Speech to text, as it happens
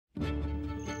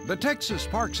The Texas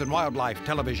Parks and Wildlife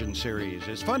television series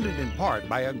is funded in part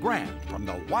by a grant from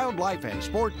the Wildlife and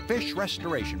Sport Fish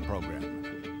Restoration Program.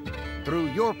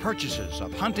 Through your purchases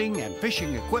of hunting and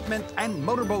fishing equipment and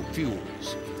motorboat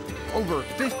fuels, over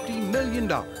 $50 million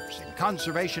in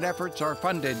conservation efforts are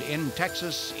funded in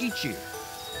Texas each year.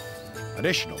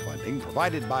 Additional funding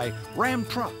provided by Ram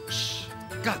Trucks.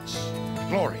 Guts,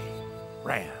 glory,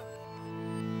 Ram.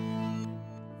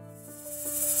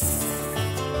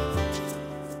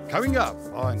 Coming up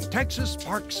on Texas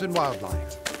Parks and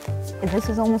Wildlife. This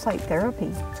is almost like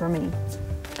therapy for me,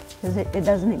 because it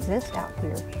doesn't exist out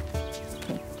here.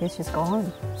 It's just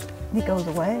gone. It goes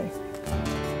away.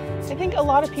 I think a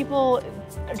lot of people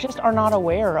just are not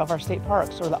aware of our state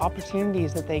parks or the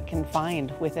opportunities that they can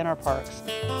find within our parks.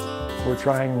 We're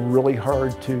trying really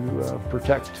hard to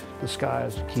protect the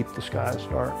skies, keep the skies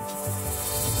dark.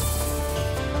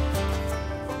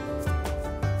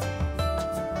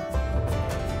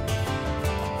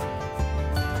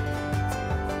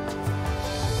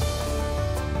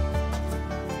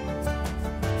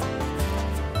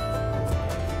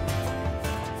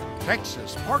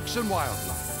 Texas Parks and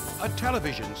Wildlife, a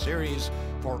television series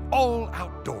for all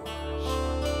outdoors.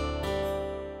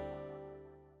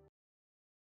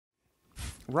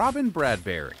 Robin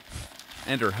Bradbery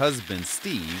and her husband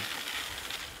Steve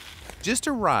just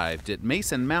arrived at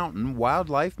Mason Mountain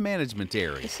Wildlife Management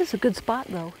Area. This is a good spot,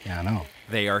 though. Yeah, I know.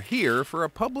 They are here for a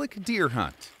public deer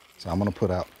hunt. So I'm gonna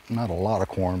put out not a lot of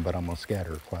corn, but I'm gonna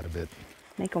scatter quite a bit.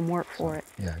 Make them work for it.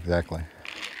 Yeah, exactly.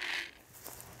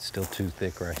 It's still too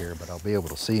thick right here, but I'll be able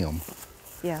to see them.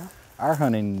 Yeah. Our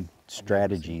hunting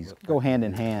strategies go hand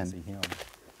in hand.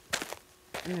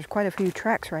 And there's quite a few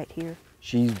tracks right here.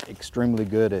 She's extremely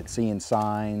good at seeing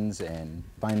signs and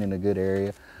finding a good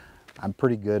area. I'm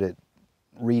pretty good at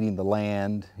reading the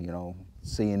land, you know,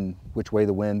 seeing which way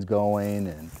the wind's going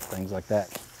and things like that.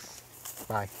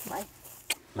 Bye. Bye.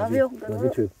 Love you. Love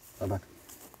you too. Bye-bye.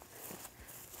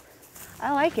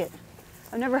 I like it.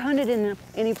 I've never hunted in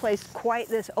any place quite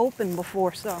this open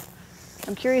before, so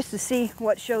I'm curious to see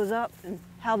what shows up and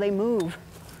how they move.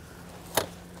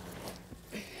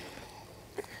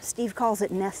 Steve calls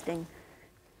it nesting.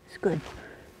 It's good.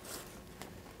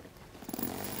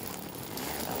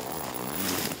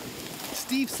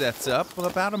 Steve sets up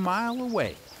about a mile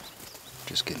away.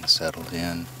 Just getting settled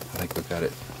in. I think we've got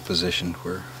it positioned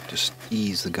where just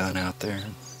ease the gun out there.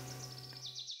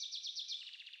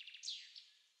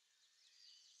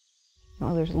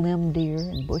 Oh, there's limb deer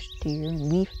and bush deer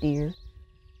and leaf deer,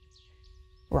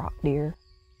 rock deer,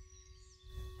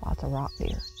 lots of rock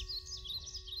deer.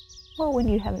 Well, when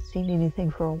you haven't seen anything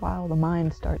for a while, the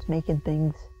mind starts making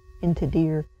things into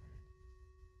deer.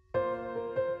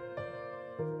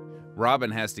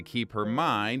 Robin has to keep her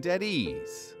mind at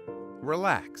ease,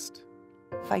 relaxed.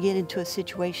 If I get into a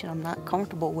situation I'm not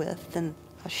comfortable with, then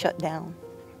I'll shut down,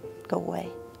 go away.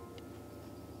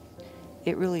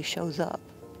 It really shows up.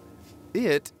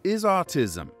 It is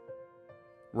autism.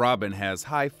 Robin has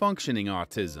high-functioning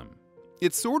autism.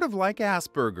 It's sort of like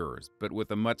Asperger's, but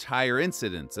with a much higher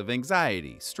incidence of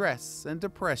anxiety, stress, and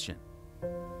depression.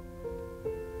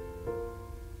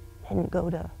 Didn't go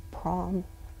to prom,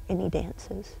 any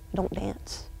dances. Don't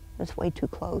dance. It's way too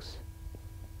close.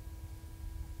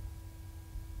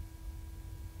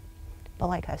 But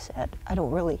like I said, I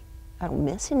don't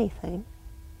miss anything,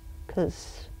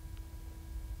 because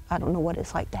I don't know what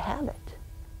it's like to have it.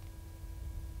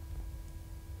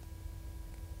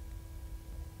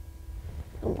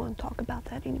 I don't want to talk about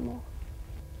that anymore.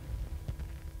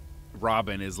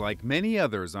 Robin is like many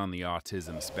others on the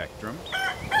autism spectrum.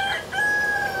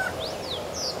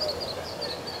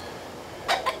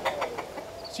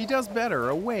 She does better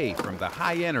away from the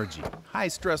high-energy,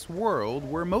 high-stress world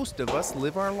where most of us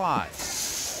live our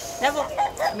lives. Neville,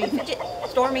 Fidget,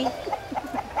 Stormy.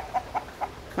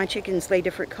 My chickens lay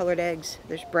different colored eggs.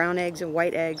 There's brown eggs and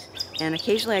white eggs, and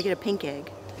occasionally I get a pink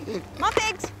egg. Mom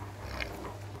pigs!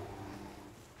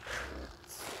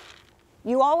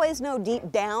 You always know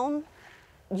deep down,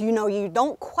 you know you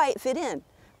don't quite fit in,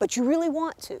 but you really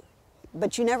want to,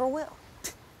 but you never will.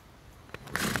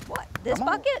 What, this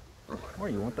bucket? Where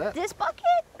you want that? This bucket?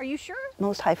 Are you sure?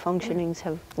 Most high functionings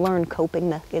have learned coping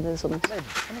mechanisms.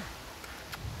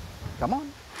 Come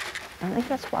on. I think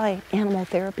that's why animal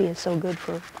therapy is so good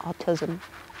for autism.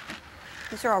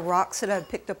 These are all rocks that I've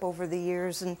picked up over the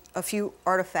years and a few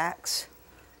artifacts.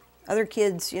 Other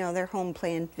kids, you know, they're home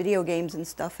playing video games and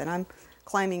stuff, and I'm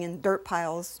climbing in dirt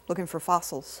piles looking for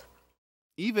fossils.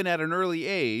 Even at an early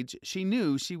age, she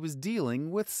knew she was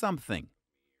dealing with something.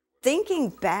 Thinking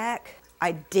back,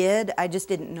 I just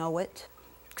didn't know it,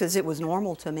 because it was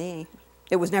normal to me.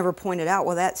 it was never pointed out,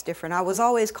 well, that's different. I was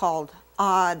always called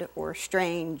odd or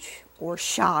strange or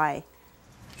shy.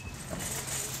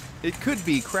 It could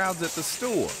be crowds at the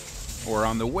store or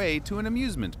on the way to an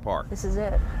amusement park. This is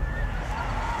it.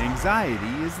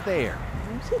 Anxiety is there. I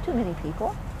don't see too many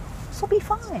people. This will be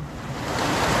fine.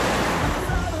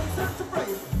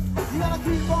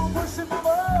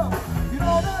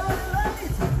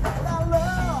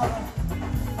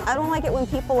 I don't like it when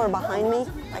people are behind me.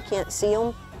 I can't see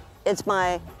them. It's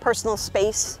my personal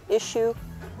space issue.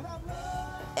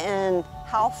 And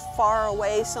how far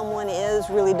away someone is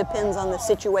really depends on the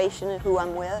situation and who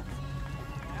I'm with.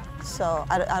 So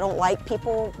I don't like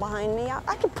people behind me.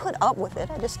 I can put up with it.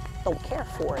 I just don't care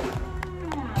for it.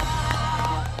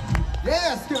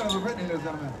 Yes, ladies and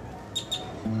gentlemen.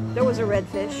 There was a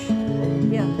redfish.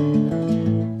 Yeah.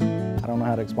 I don't know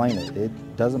how to explain it.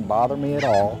 It doesn't bother me at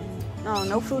all. No,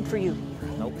 no food for you.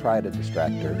 Don't try to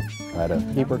distract her. Try to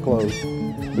keep her close,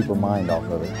 keep her mind off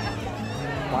of it.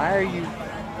 Why are you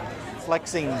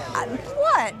flexing?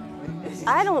 What?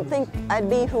 I don't think I'd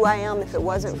be who I am if it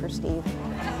wasn't for Steve.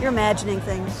 You're imagining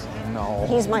things. No.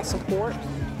 He's my support.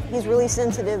 He's really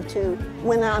sensitive to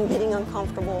when I'm getting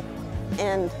uncomfortable,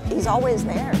 and he's always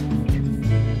there.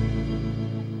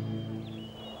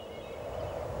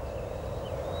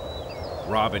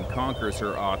 Robin conquers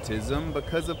her autism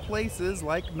because of places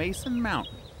like Mason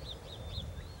Mountain.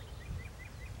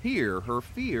 Here, her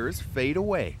fears fade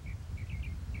away.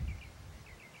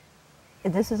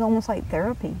 This is almost like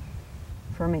therapy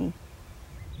for me,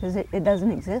 because it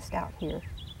doesn't exist out here.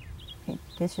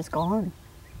 It's just gone.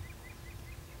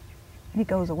 It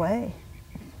goes away.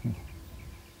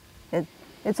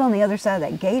 It's on the other side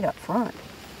of that gate up front.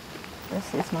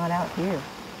 It's not out here.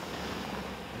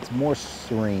 It's more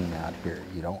serene out here.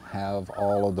 You don't have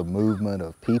all of the movement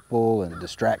of people and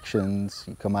distractions.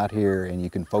 You come out here and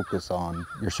you can focus on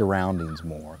your surroundings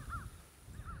more.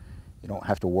 You don't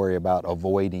have to worry about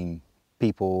avoiding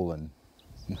people and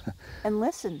And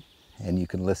listen. and you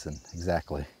can listen,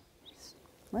 exactly.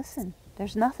 Listen.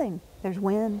 There's nothing. There's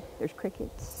wind. There's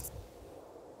crickets.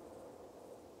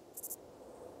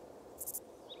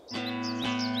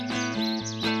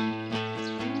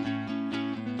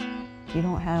 You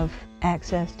don't have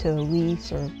access to a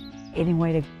lease or any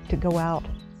way to go out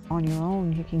on your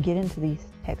own. You can get into these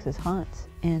Texas hunts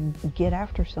and get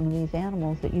after some of these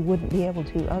animals that you wouldn't be able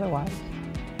to otherwise.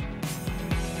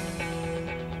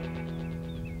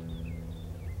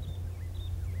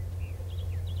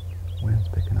 Wind's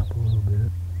picking up a little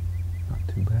bit. Not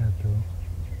too bad though.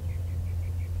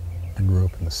 I grew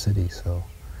up in the city, so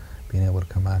being able to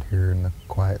come out here in the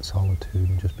quiet solitude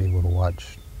and just be able to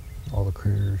watch all the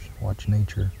critters, watch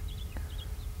nature,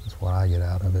 that's what I get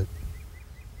out of it.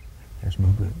 There's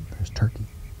movement, there's turkey.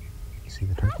 You see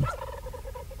the turkey?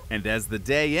 And as the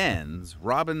day ends,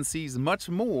 Robin sees much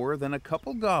more than a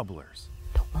couple gobblers.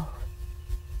 Don't move.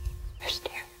 There's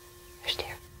deer. There's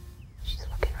deer. She's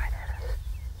looking right at us.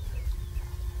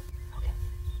 Okay.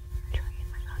 I'm trying to get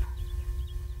my gun on.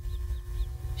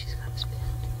 She's gonna spin.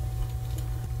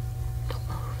 Don't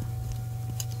move.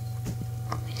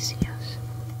 They see us.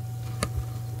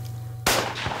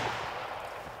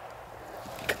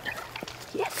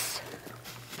 Yes.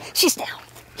 She's down.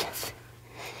 Yes.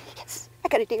 Yes. I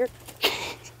got a deer.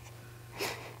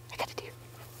 I got a deer.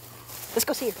 Let's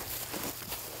go see her.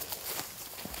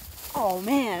 Oh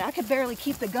man, I could barely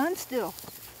keep the gun still.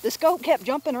 The scope kept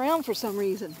jumping around for some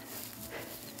reason.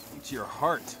 It's your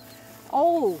heart.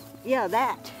 Oh, yeah,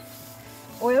 that.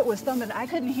 Oh, it was thumping. I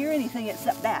couldn't hear anything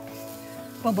except that.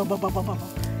 Boom, boom, boom, boom, boom, boom,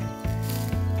 boom.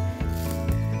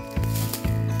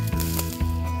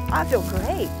 I feel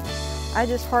great. I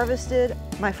just harvested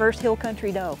my first hill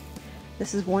country doe.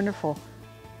 This is wonderful.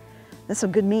 There's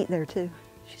some good meat there too.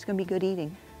 She's gonna be good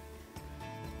eating.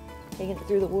 Taking it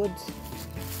through the woods.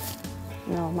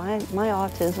 You know, my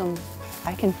autism,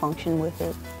 I can function with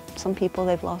it. Some people,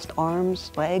 they've lost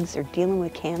arms, legs, they're dealing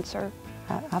with cancer.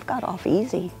 I've got off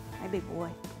easy. Hi, big boy.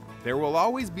 There will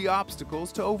always be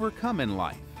obstacles to overcome in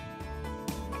life.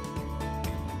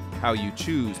 How you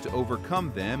choose to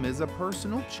overcome them is a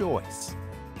personal choice.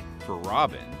 For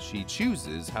Robin, she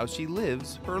chooses how she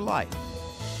lives her life.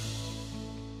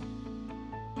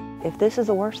 If this is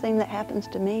the worst thing that happens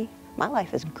to me, my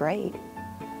life is great.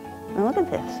 And look at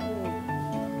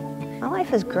this. My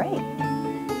life is great.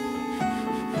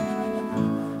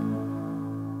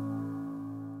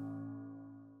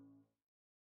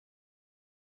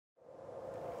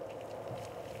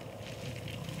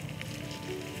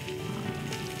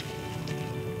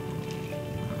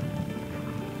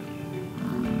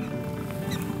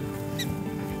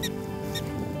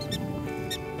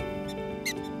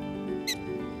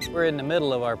 We're in the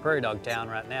middle of our prairie dog town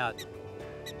right now.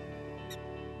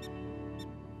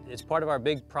 It's part of our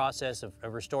big process of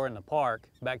restoring the park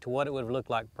back to what it would have looked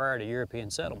like prior to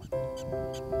European settlement.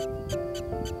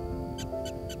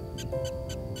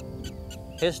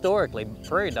 Historically,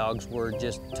 prairie dogs were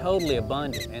just totally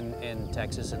abundant in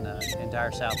Texas and the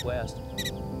entire Southwest.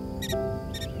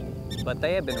 But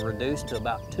they have been reduced to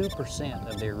about 2%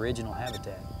 of their original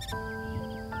habitat.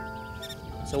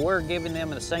 So we're giving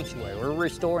them a sanctuary. We're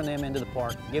restoring them into the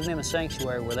park, giving them a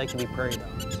sanctuary where they can be prairie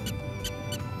dogs.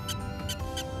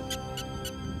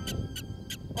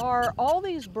 Are all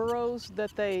these burrows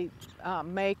that they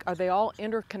make, are they all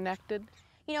interconnected?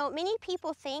 You know, many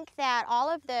people think that all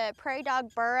of the prairie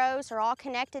dog burrows are all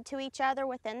connected to each other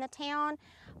within the town,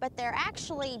 but they're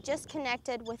actually just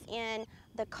connected within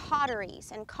the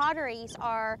coteries. And coteries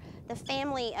are the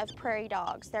family of prairie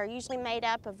dogs. They're usually made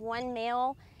up of one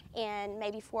male and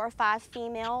maybe 4 or 5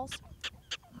 females.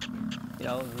 You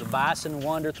know, the bison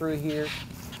wander through here.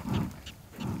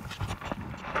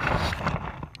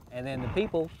 And then the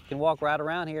people can walk right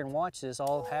around here and watch this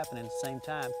all happen at the same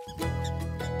time.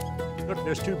 Look,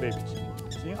 there's 2 babies.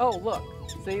 See? Oh, look.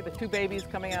 See the 2 babies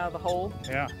coming out of the hole?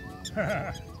 Yeah.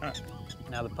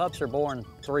 Now, the pups are born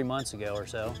 3 months ago or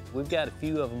so. We've got a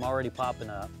few of them already popping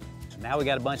up. Now we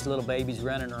got a bunch of little babies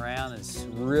running around. It's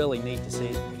really neat to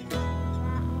see.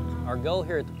 Our goal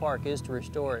here at the park is to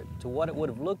restore it to what it would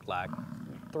have looked like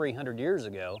 300 years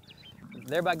ago,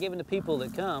 thereby giving the people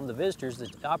that come, the visitors, the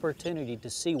opportunity to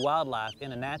see wildlife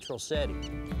in a natural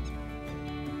setting.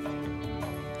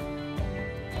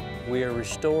 We are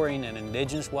restoring an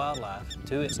indigenous wildlife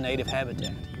to its native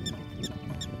habitat.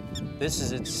 This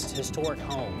is its historic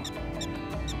home.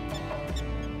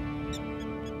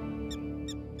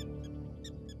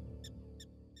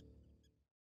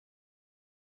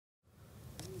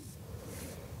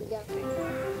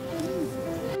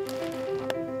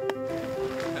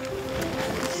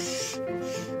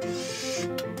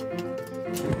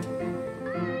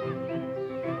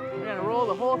 We're gonna roll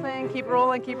the whole thing, keep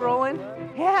rolling, keep rolling.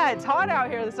 Yeah, it's hot out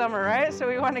here this summer, right? So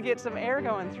we want to get some air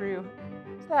going through.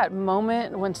 It's that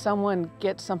moment when someone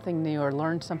gets something new or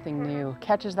learns something new,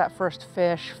 catches that first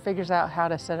fish, figures out how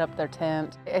to set up their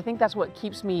tent. I think that's what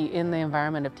keeps me in the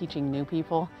environment of teaching new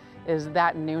people, is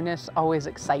that newness always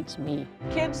excites me.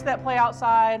 Kids that play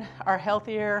outside are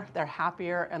healthier, they're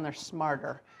happier, and they're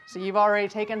smarter. So you've already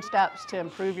taken steps to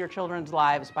improve your children's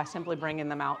lives by simply bringing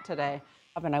them out today.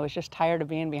 And I was just tired of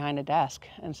being behind a desk.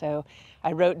 And so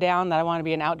I wrote down that I want to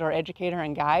be an outdoor educator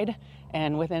and guide.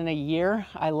 And within a year,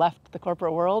 I left the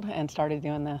corporate world and started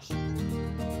doing this.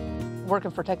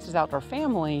 Working for Texas Outdoor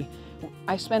Family,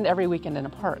 I spend every weekend in a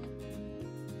park.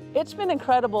 It's been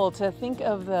incredible to think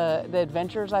of the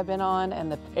adventures I've been on and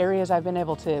the areas I've been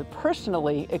able to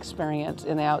personally experience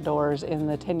in the outdoors in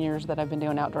the 10 years that I've been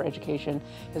doing outdoor education.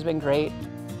 Has been great.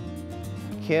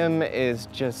 Kim is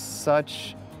just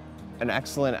such an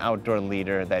excellent outdoor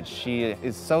leader that she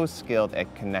is so skilled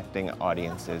at connecting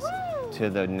audiences to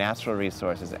the natural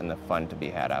resources and the fun to be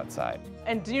had outside.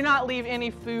 And do not leave any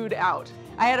food out.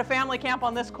 I had a family camp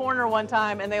on this corner one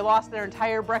time and they lost their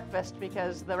entire breakfast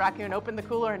because the raccoon opened the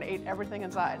cooler and ate everything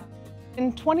inside.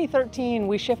 In 2013,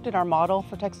 we shifted our model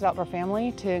for Texas Outdoor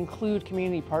Family to include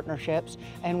community partnerships,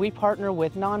 and we partner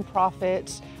with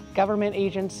nonprofits, government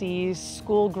agencies,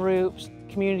 school groups,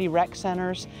 community rec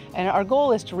centers, and our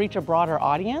goal is to reach a broader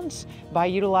audience by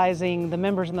utilizing the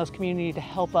members in those communities to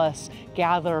help us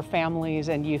gather families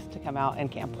and youth to come out and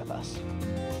camp with us.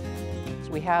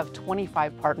 So we have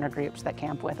 25 partner groups that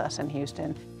camp with us in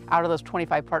Houston. Out of those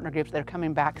 25 partner groups, they're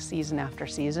coming back season after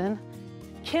season.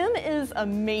 Kim is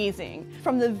amazing.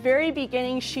 From the very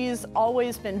beginning, she's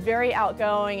always been very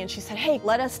outgoing, and she said, hey,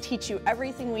 let us teach you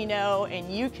everything we know,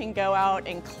 and you can go out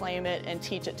and claim it and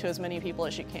teach it to as many people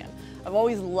as you can. I've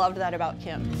always loved that about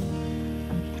Kim.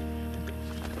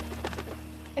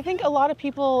 I think a lot of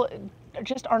people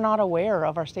just are not aware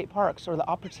of our state parks or the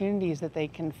opportunities that they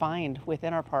can find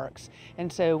within our parks.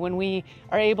 And so when we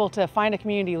are able to find a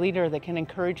community leader that can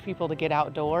encourage people to get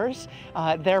outdoors,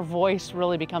 their voice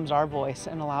really becomes our voice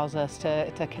and allows us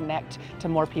to connect to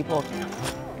more people.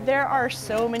 There are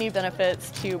so many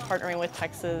benefits to partnering with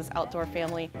Texas Outdoor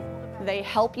Family. They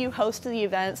help you host the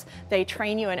events, they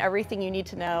train you in everything you need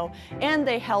to know, and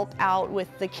they help out with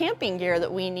the camping gear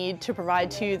that we need to provide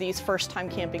to these first-time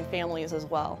camping families as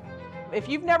well. If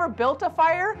you've never built a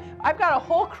fire, I've got a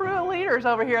whole crew of leaders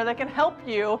over here that can help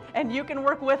you, and you can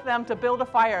work with them to build a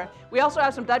fire. We also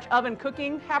have some Dutch oven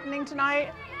cooking happening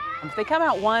tonight. If they come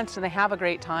out once and they have a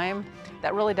great time,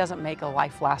 that really doesn't make a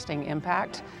life-lasting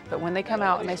impact. But when they come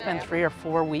out and they spend 3 or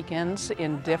 4 weekends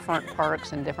in different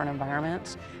parks and different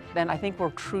environments, then I think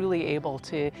we're truly able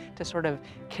to sort of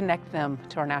connect them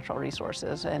to our natural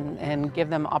resources and give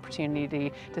them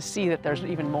opportunity to see that there's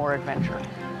even more adventure.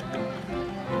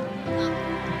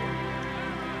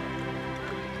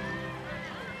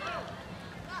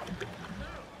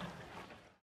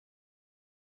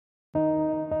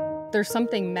 There's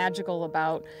something magical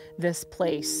about this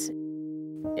place.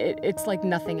 It's like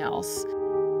nothing else.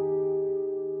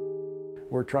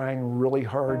 We're trying really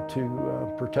hard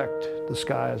to protect the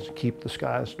skies, keep the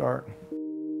skies dark.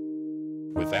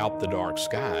 Without the dark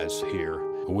skies here,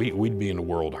 we'd be in a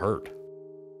world hurt.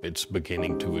 It's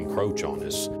beginning to encroach on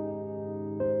us.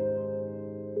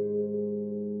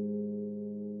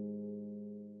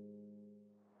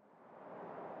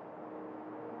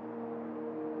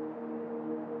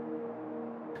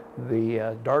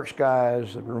 The dark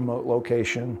skies, the remote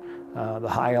location, the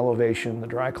high elevation, the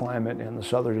dry climate, and the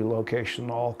southerly location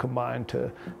all combine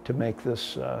to make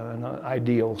this an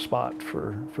ideal spot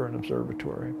for an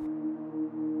observatory.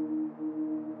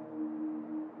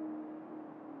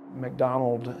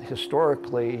 McDonald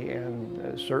historically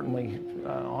and certainly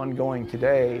ongoing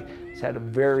today has had a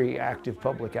very active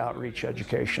public outreach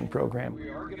education program.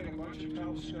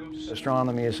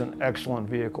 Astronomy is an excellent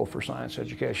vehicle for science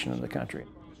education in the country.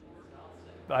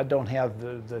 I don't have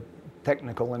the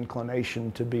technical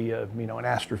inclination to be an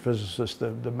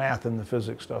astrophysicist. The math and the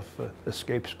physics stuff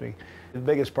escapes me. The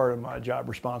biggest part of my job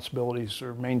responsibilities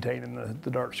are maintaining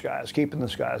the dark skies, keeping the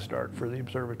skies dark for the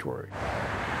observatory.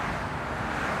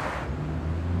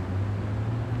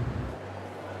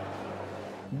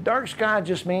 Dark sky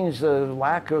just means the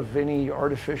lack of any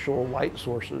artificial light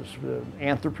sources,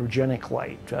 anthropogenic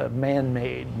light,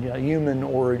 man-made, human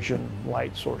origin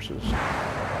light sources.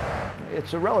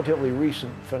 It's a relatively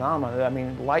recent phenomenon. I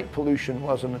mean, light pollution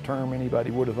wasn't a term anybody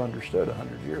would have understood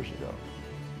 100 years ago.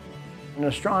 And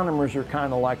astronomers are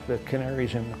kind of like the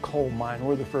canaries in the coal mine.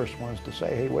 We're the first ones to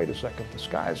say, hey, wait a second, the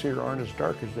skies here aren't as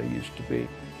dark as they used to be.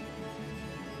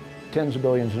 Tens of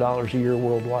billions of dollars a year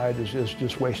worldwide is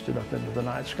just wasted up into the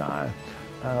night sky.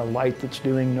 Light that's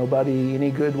doing nobody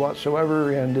any good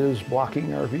whatsoever and is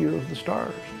blocking our view of the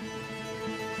stars.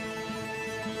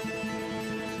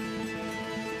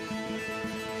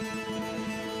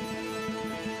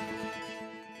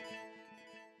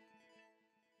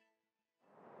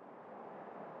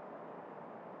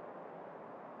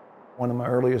 One of my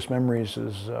earliest memories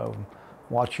is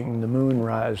watching the moon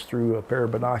rise through a pair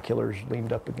of binoculars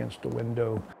leaned up against a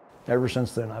window. Ever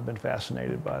since then, I've been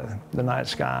fascinated by the night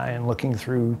sky and looking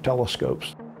through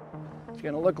telescopes. It's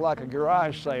going to look like a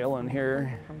garage sale in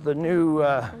here. The new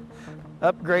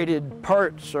upgraded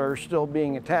parts are still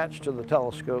being attached to the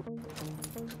telescope.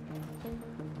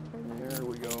 There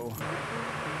we go.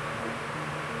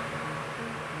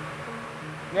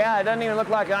 Yeah, it doesn't even look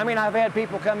like it. I mean, I've had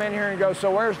people come in here and go,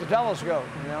 so where's the telescope,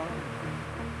 you know?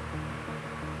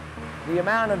 The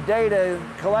amount of data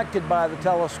collected by the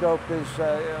telescope is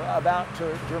about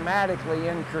to dramatically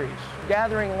increase.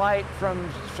 Gathering light from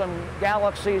some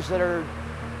galaxies that are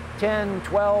 10,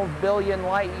 12 billion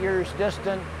light years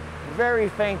distant, very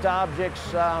faint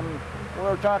objects.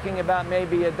 We're talking about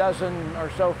maybe a dozen or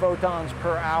so photons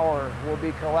per hour will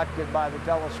be collected by the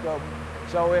telescope.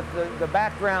 So if the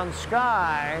background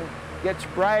sky gets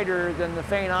brighter than the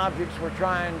faint objects we're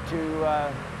trying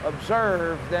to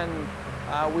observe, then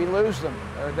we lose them,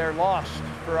 or they're lost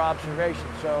for observation.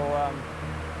 So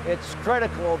it's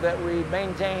critical that we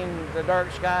maintain the dark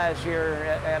skies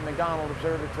here at McDonald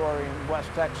Observatory in West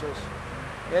Texas.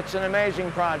 It's an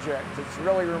amazing project. It's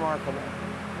really remarkable.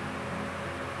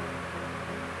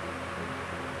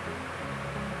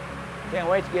 Can't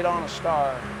wait to get on a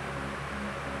star.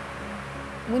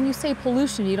 When you say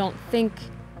pollution, you don't think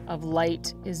of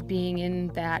light as being in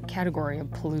that category of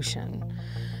pollution.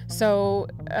 So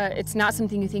it's not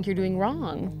something you think you're doing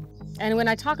wrong. And when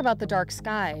I talk about the dark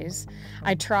skies,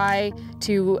 I try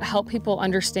to help people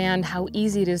understand how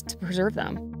easy it is to preserve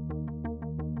them.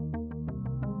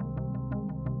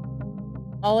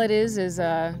 All it is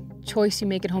a choice you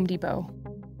make at Home Depot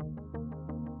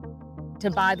to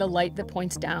buy the light that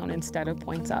points down instead of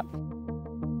points up.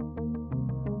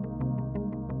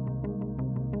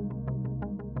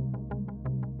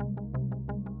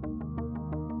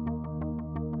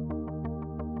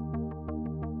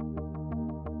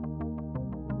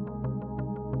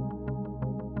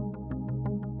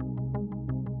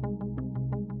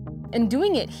 And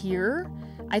doing it here,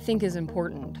 I think, is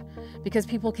important because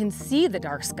people can see the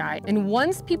dark sky. And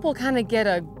once people kind of get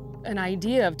an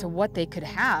idea of to what they could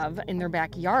have in their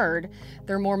backyard,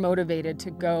 they're more motivated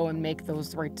to go and make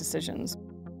those right decisions.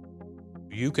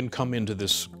 You can come into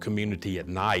this community at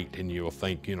night and you'll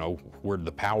think, you know, where'd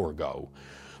the power go?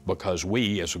 because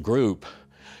we as a group,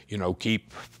 you know,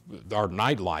 keep our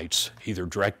night lights either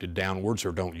directed downwards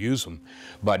or don't use them,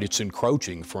 but it's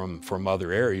encroaching from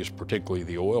other areas, particularly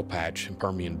the oil patch in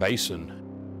Permian Basin.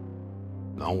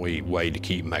 The only way to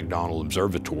keep McDonald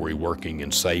Observatory working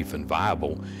and safe and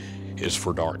viable is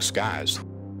for dark skies.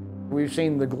 We've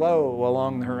seen the glow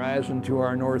along the horizon to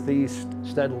our northeast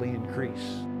steadily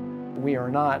increase. We are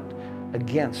not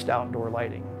against outdoor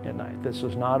lighting at night. This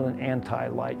is not an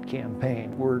anti-light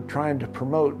campaign. We're trying to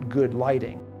promote good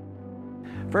lighting.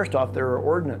 First off, there are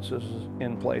ordinances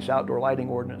in place, outdoor lighting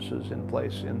ordinances in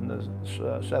place in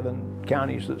the 7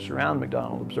 counties that surround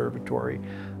McDonald Observatory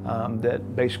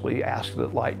that basically ask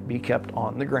that light be kept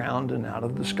on the ground and out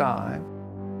of the sky.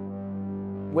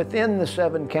 Within the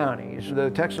 7 counties, the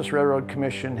Texas Railroad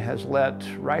Commission has let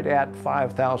right at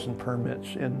 5,000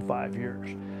 permits in 5 years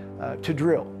to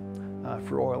drill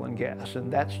for oil and gas,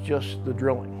 and that's just the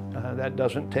drilling. That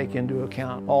doesn't take into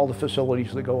account all the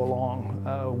facilities that go along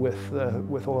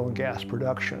with oil and gas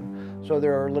production. So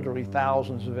there are literally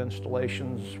thousands of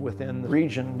installations within the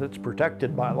region that's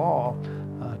protected by law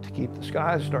to keep the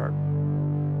skies dark.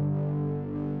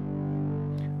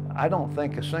 I don't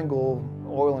think a single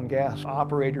oil and gas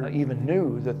operator even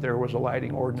knew that there was a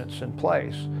lighting ordinance in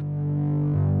place.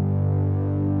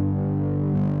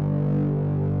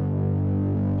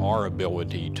 Our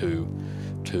ability to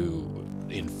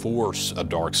enforce a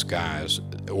dark skies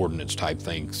ordinance type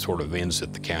thing sort of ends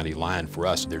at the county line for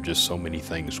us. There are just so many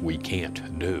things we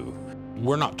can't do.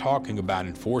 We're not talking about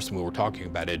enforcement, we're talking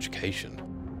about education.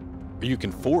 You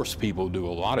can force people to do a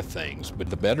lot of things, but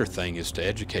the better thing is to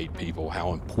educate people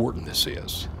how important this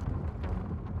is.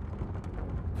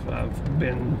 I've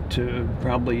been to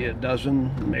probably a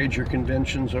dozen major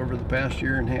conventions over the past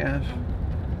year and a half.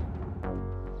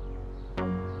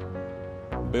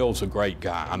 Bill's a great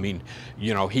guy. I mean,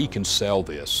 you know, he can sell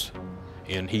this,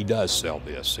 and he does sell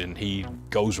this, and he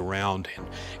goes around,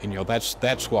 and you know,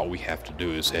 that's what we have to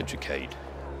do is educate.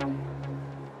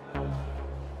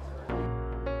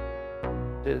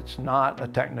 It's not a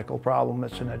technical problem,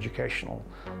 it's an educational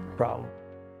problem.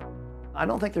 I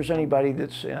don't think there's anybody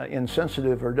that's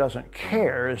insensitive or doesn't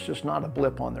care. It's just not a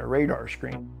blip on their radar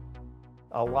screen.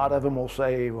 A lot of them will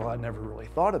say, well, I never really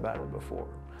thought about it before.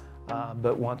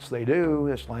 But once they do,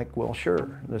 it's like, well,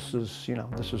 sure, this is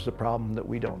the problem that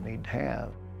we don't need to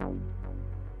have.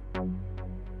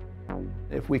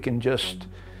 If we can just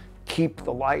keep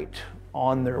the light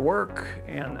on their work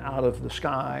and out of the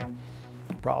sky,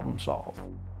 problem solved.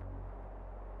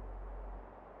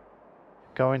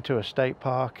 Going to a state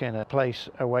park in a place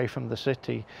away from the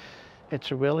city,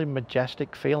 it's a really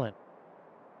majestic feeling.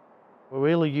 We're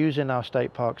really using our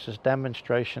state parks as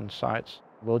demonstration sites.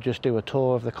 We'll just do a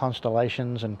tour of the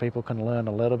constellations and people can learn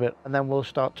a little bit, and then we'll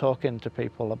start talking to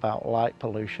people about light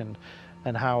pollution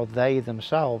and how they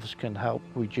themselves can help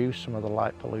reduce some of the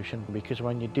light pollution, because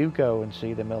when you do go and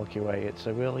see the Milky Way, it's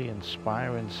a really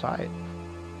inspiring sight.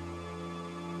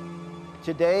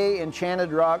 Today,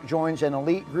 Enchanted Rock joins an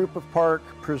elite group of park,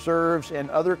 preserves, and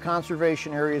other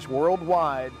conservation areas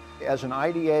worldwide as an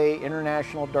IDA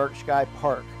International Dark Sky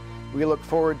Park. We look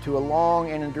forward to a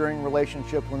long and enduring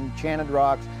relationship with Enchanted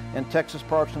Rocks and Texas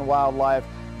Parks and Wildlife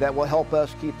that will help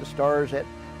us keep the stars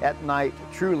at night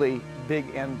truly big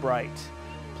and bright.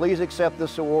 Please accept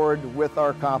this award with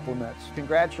our compliments.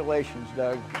 Congratulations,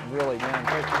 Doug. Really, man.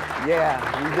 Thank you.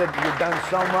 Yeah, you've done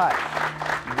so much.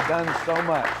 You've done so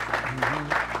much.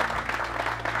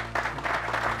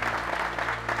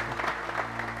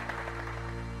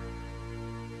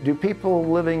 Do people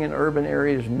living in urban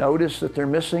areas notice that they're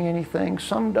missing anything?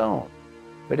 Some don't.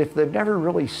 But if they've never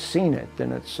really seen it,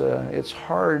 then it's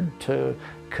hard to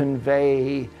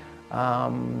convey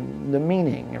the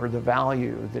meaning or the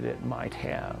value that it might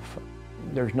have.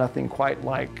 There's nothing quite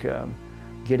like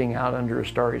getting out under a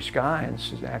starry sky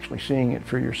and actually seeing it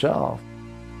for yourself.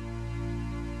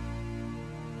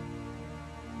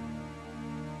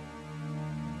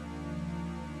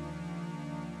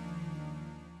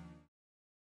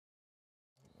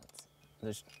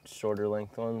 The shorter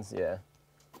length ones, yeah.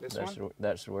 This that one?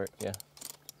 That should work, yeah.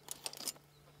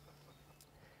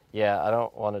 Yeah, I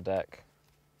don't want a deck.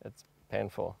 It's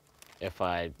painful. If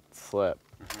I slip,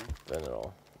 then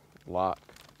it'll lock.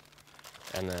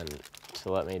 And then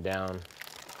to let me down,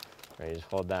 you just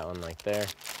hold that one like there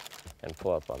and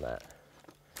pull up on that.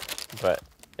 But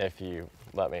if you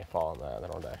let me fall on that,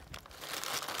 then I'll die.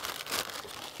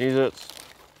 Cheez-Its,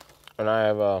 and I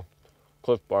have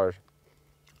Cliff Bars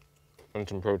and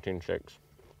some protein shakes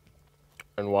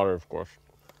and water, of course.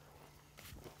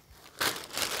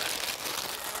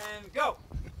 And go.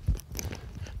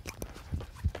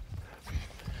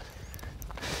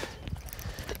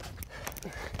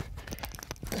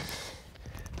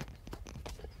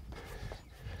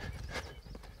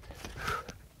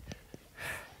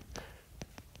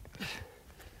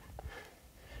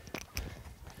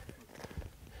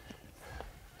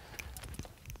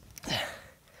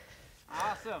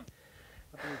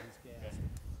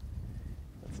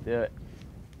 Let's do it.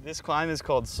 This climb is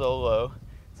called Solo.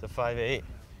 It's a 5/8.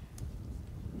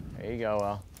 There you go,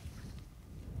 Will.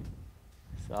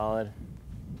 Solid.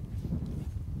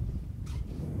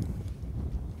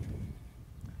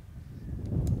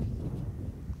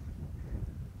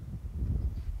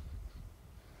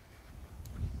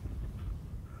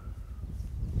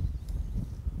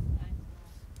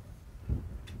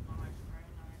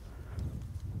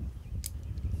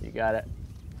 You got it.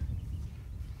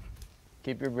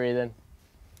 Keep your breathing.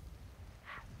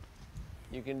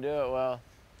 You can do it, Will.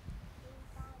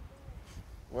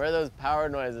 Where are those power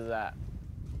noises at?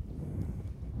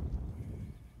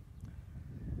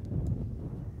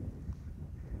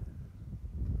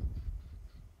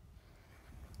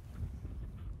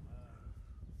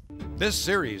 This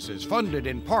series is funded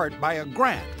in part by a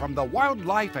grant from the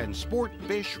Wildlife and Sport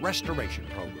Fish Restoration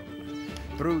Program.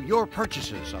 Through your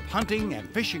purchases of hunting and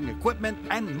fishing equipment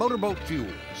and motorboat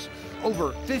fuels,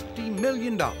 over $50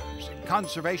 million in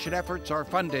conservation efforts are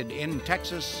funded in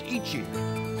Texas each year.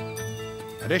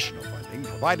 Additional funding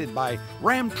provided by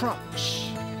Ram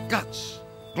Trucks. Guts,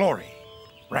 glory,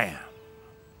 Ram.